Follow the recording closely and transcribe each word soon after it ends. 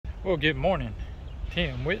Well, good morning.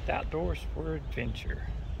 Tim with Outdoors for Adventure.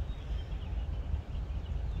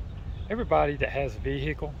 Everybody that has a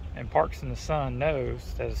vehicle and parks in the sun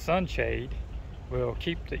knows that a sunshade will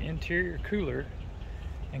keep the interior cooler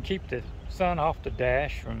and keep the sun off the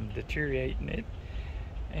dash from deteriorating it.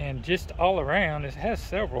 And just all around, it has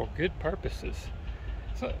several good purposes.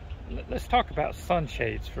 So let's talk about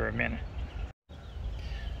sunshades for a minute.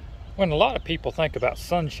 When a lot of people think about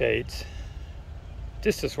sunshades,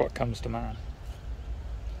 this is what comes to mind.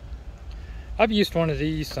 I've used one of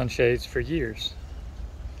these sunshades for years.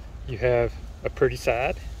 You have a pretty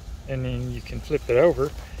side, and then you can flip it over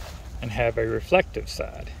and have a reflective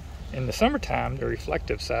side. In the summertime, the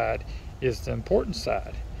reflective side is the important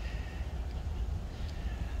side.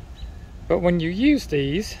 But when you use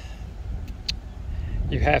these,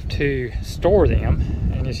 you have to store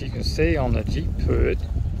them, and as you can see on the Jeep hood,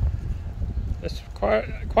 it's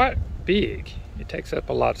quite big. It takes up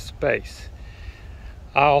a lot of space.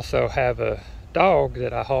 I also have a dog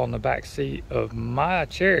that I haul in the back seat of my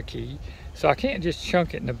Cherokee, so I can't just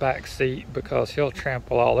chunk it in the back seat because he'll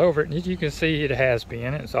trample all over it. And as you can see, it has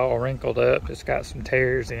been. It's all wrinkled up. It's got some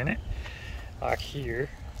tears in it, like here.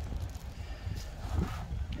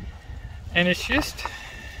 And it's just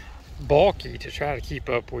bulky to try to keep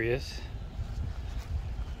up with.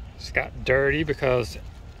 It's got dirty because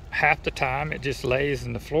half the time it just lays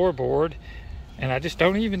in the floorboard and I just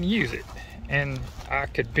don't even use it. And I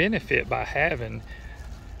could benefit by having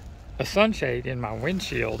a sunshade in my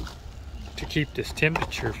windshield to keep this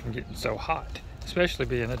temperature from getting so hot, especially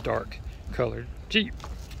being a dark colored Jeep.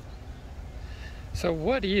 So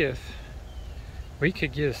what if we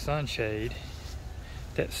could get a sunshade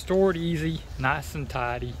that's stored easy, nice and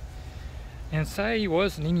tidy, and say it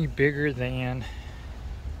wasn't any bigger than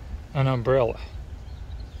an umbrella.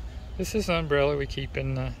 This is an umbrella we keep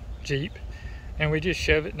in the Jeep, and we just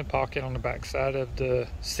shove it in the pocket on the back side of the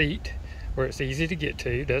seat where it's easy to get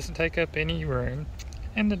to, doesn't take up any room,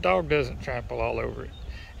 and the dog doesn't trample all over it.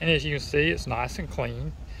 And as you can see, it's nice and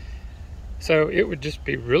clean. So it would just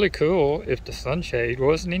be really cool if the sunshade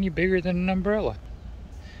wasn't any bigger than an umbrella.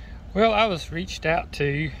 Well, I was reached out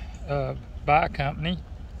to by a company,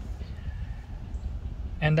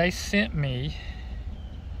 and they sent me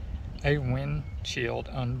a windshield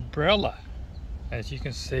umbrella. As you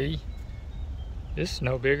can see, it's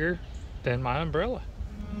no bigger than my umbrella.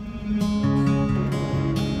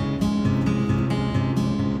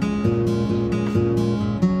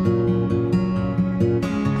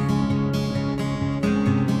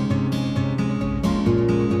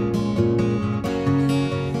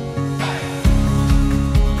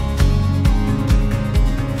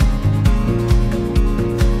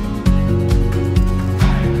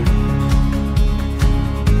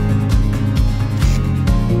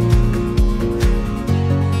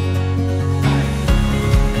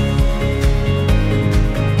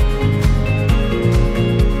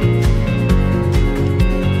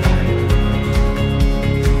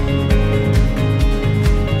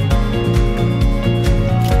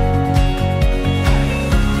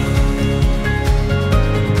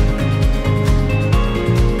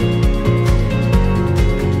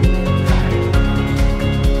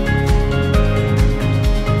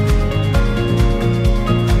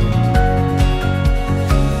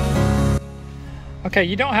 Okay,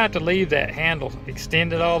 you don't have to leave that handle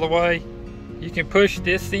extended all the way. You can push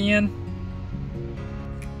this in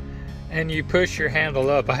and you push your handle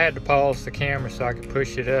up. I had to pause the camera so I could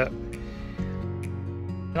push it up.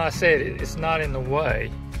 And I said it's not in the way,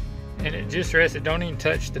 and it just rests. It don't even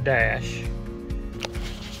touch the dash.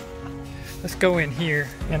 Let's go in here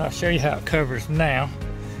and I'll show you how it covers now.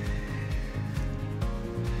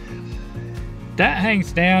 That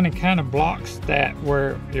hangs down and kind of blocks that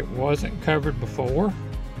where it wasn't covered before.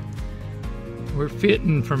 We're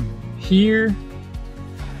fitting from here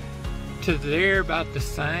to there about the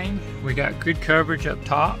same. We got good coverage up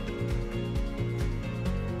top.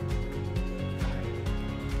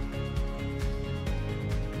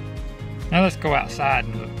 Now let's go outside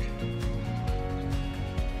and look.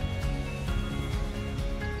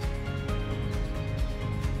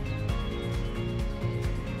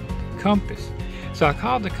 Compass. So I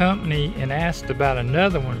called the company and asked about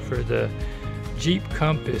another one for the Jeep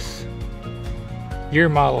Compass year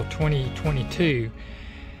model 2022,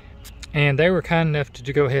 and they were kind enough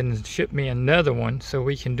to go ahead and ship me another one so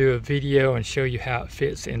we can do a video and show you how it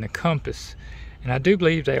fits in the Compass. And I do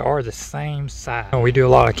believe they are the same size. We do a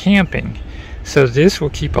lot of camping, so this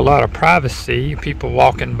will keep a lot of privacy. People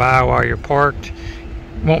walking by while you're parked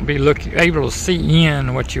won't be able to see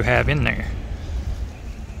in what you have in there.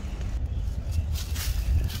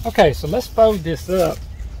 Okay, so let's fold this up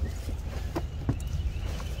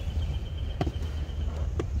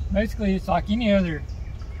Basically, it's like any other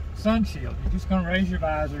sun shield. You're just going to raise your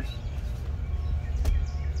visors,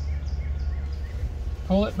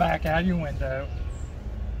 pull it back out of your window,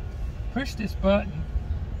 push this button,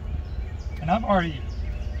 and I've already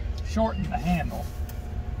shortened the handle,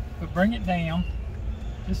 but bring it down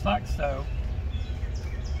just like so.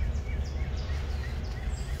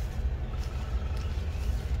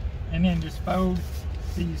 And then just fold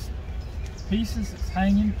these pieces that's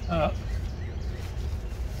hanging up.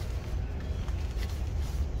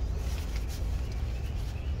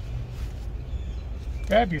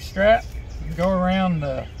 Grab your strap and go around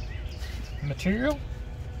the material.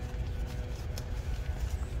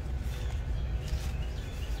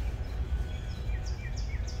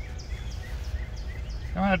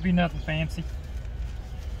 Don't have to be nothing fancy.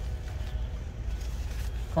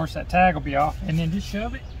 Of course, that tag will be off, and then just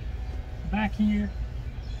shove it back here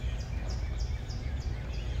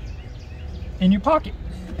in your pocket,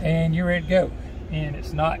 and you're ready to go. And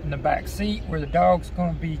it's not in the back seat where the dog's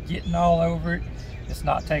going to be getting all over it. It's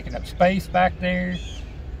not taking up space back there.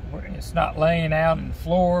 It's not laying out on the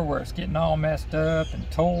floor where it's getting all messed up and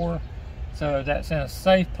tore. So that's in a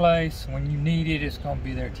safe place. When you need it, it's going to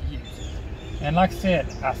be there to use. And like I said,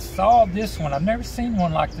 I saw this one. I've never seen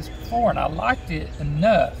one like this before, and I liked it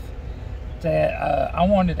enough that I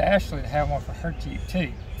wanted Ashley to have one for her to use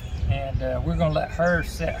too. And we're going to let her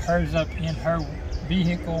set hers up in her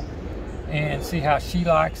vehicle and see how she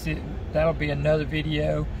likes it. That'll be another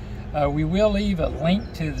video. We will leave a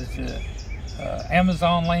link to the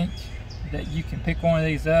Amazon link that you can pick one of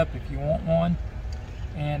these up if you want one.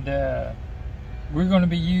 And we're going to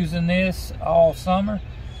be using this all summer.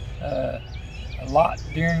 A lot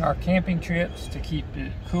during our camping trips to keep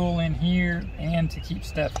it cool in here and to keep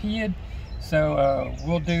stuff hid. So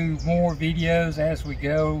we'll do more videos as we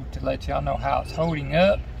go to let y'all know how it's holding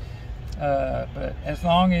up. But as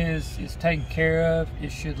long as it's taken care of,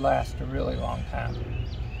 it should last a really long time.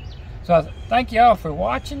 So thank y'all for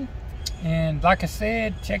watching. And like I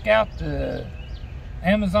said, check out the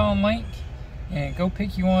Amazon link and go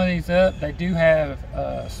pick you one of these up. They do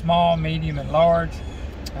have small, medium, and large.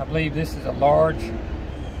 I believe this is a large.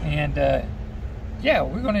 And yeah,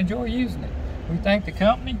 we're going to enjoy using it. We thank the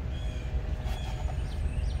company.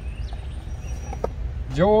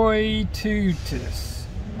 Joytutus.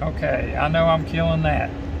 Okay, I know I'm killing that.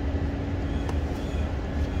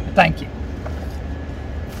 Thank you.